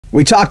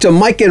We talked to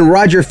Mike and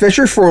Roger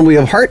Fisher, formerly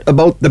of Heart,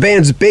 about the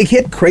band's big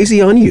hit, Crazy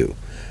on You.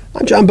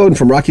 I'm John Beaudin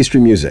from Rocky Street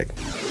Music.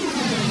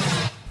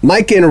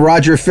 Mike and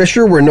Roger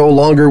Fisher were no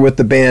longer with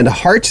the band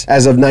Heart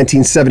as of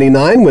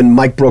 1979 when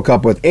Mike broke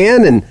up with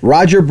Ann and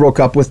Roger broke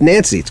up with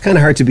Nancy. It's kind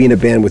of hard to be in a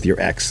band with your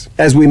ex.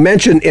 As we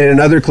mentioned in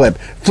another clip,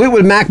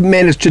 Fleetwood Mac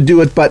managed to do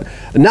it, but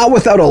not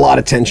without a lot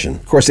of tension.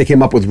 Of course, they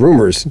came up with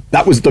Rumors.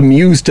 That was the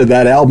muse to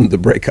that album, the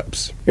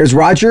breakups. Here's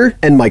Roger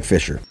and Mike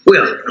Fisher.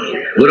 Well,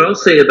 what I'll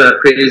say about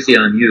Crazy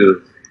on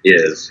You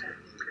is,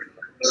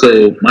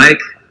 so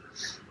Mike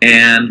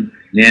and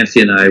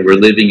Nancy and I were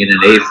living in an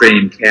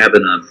A-frame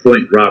cabin on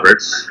Point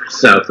Roberts,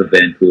 south of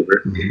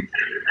Vancouver.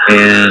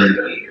 And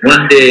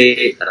one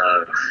day,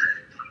 I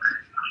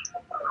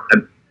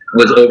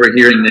was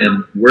overhearing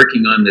them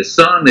working on this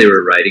song they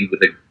were writing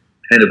with a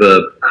kind of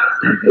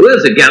it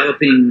was a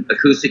galloping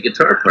acoustic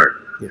guitar part.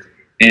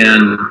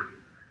 And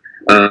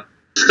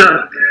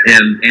stuck.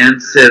 And Ann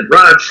said,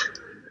 Raj,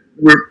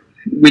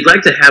 we'd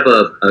like to have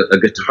a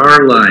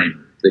guitar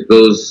line that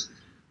goes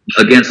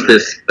against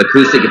this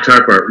acoustic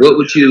guitar part. What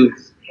would you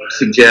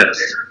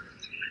suggest?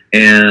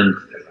 And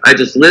I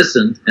just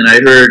listened, and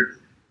I heard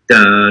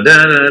da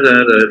da da da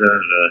da da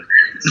da.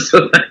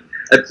 So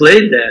I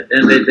played that,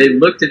 and they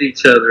looked at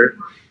each other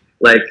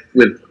like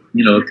with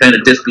kind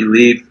of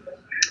disbelief,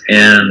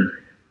 and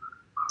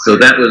so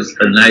that was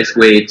a nice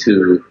way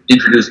to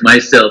introduce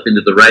myself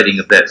into the writing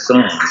of that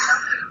song.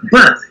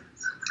 But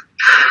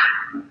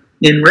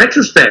in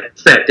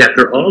retrospect,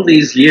 after all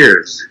these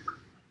years,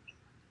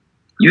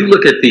 you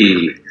look at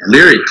the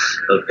lyrics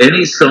of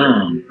any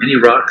song, any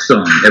rock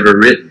song ever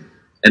written,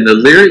 and the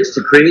lyrics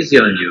to Crazy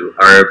on You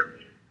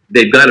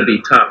they've got to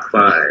be top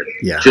 5.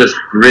 Yeah. Just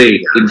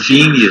great,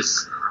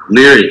 ingenious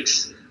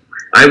lyrics.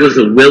 I was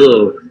a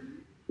willow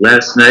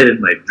last night in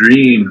my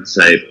dreams.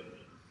 I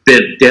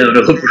bent down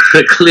over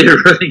a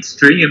clear running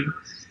stream.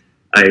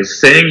 I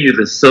sang you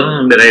the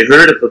song that I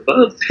heard up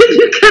above.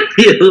 You kept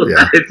me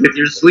alive with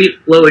your sweet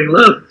flowing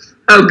love.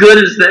 How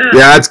good is that?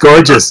 Yeah, it's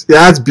gorgeous.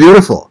 Yeah, it's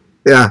beautiful.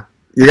 Yeah.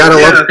 You gotta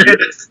love it.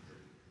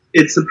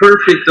 It's a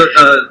perfect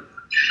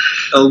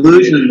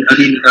allusion. I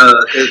mean,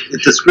 a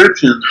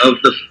description of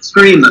the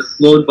stream that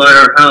flowed by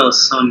our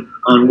house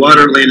on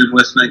Water Lane in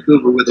West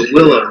Vancouver with a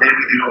willow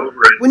hanging over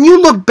it. When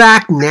you look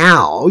back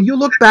now, you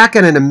look back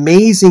at an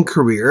amazing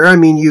career. I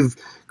mean,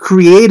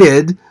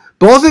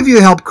 both of you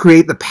helped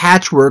create the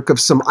patchwork of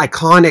some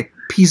iconic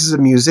pieces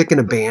of music in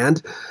a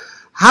band.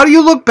 How do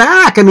you look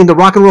back? I mean, the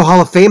Rock and Roll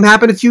Hall of Fame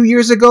happened a few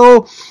years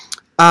ago.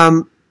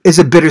 Is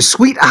it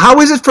bittersweet?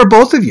 How is it for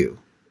both of you?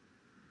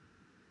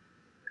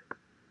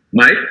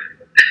 Mike?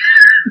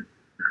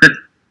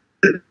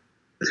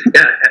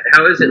 Yeah,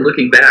 how is it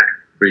looking back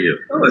for you?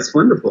 Oh, it's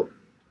wonderful.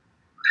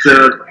 It's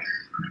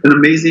an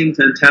amazing,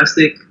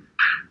 fantastic,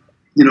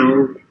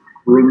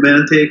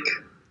 romantic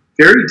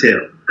fairy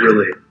tale,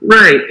 really.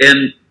 Right,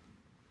 and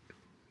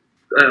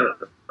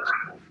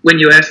when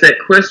you ask that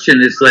question,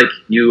 it's like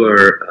you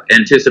are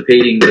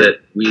anticipating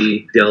that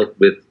we dealt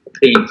with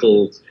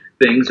painful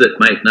things that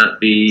might not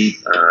be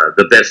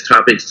the best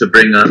topics to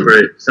bring up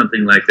or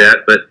something like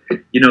that. But,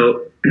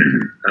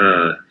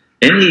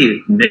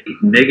 any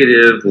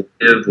negative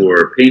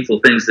or painful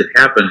things that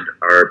happened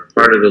are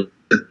part of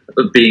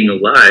being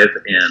alive,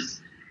 and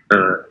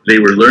they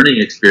were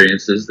learning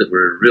experiences that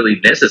were really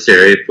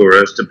necessary for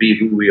us to be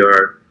who we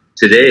are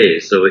today.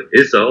 So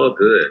it's all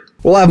good.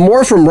 We'll have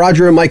more from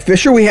Roger and Mike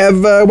Fisher. We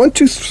have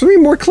 3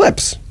 more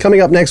clips coming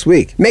up next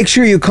week. Make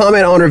sure you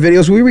comment on our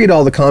videos. We read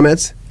all the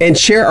comments. And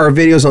share our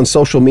videos on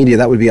social media.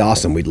 That would be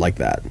awesome. We'd like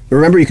that.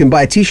 Remember, you can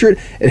buy a t-shirt.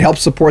 It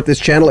helps support this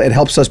channel. It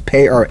helps us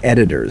pay our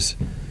editors.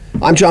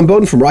 I'm John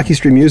Beaudin from Rocky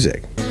Street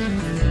Music.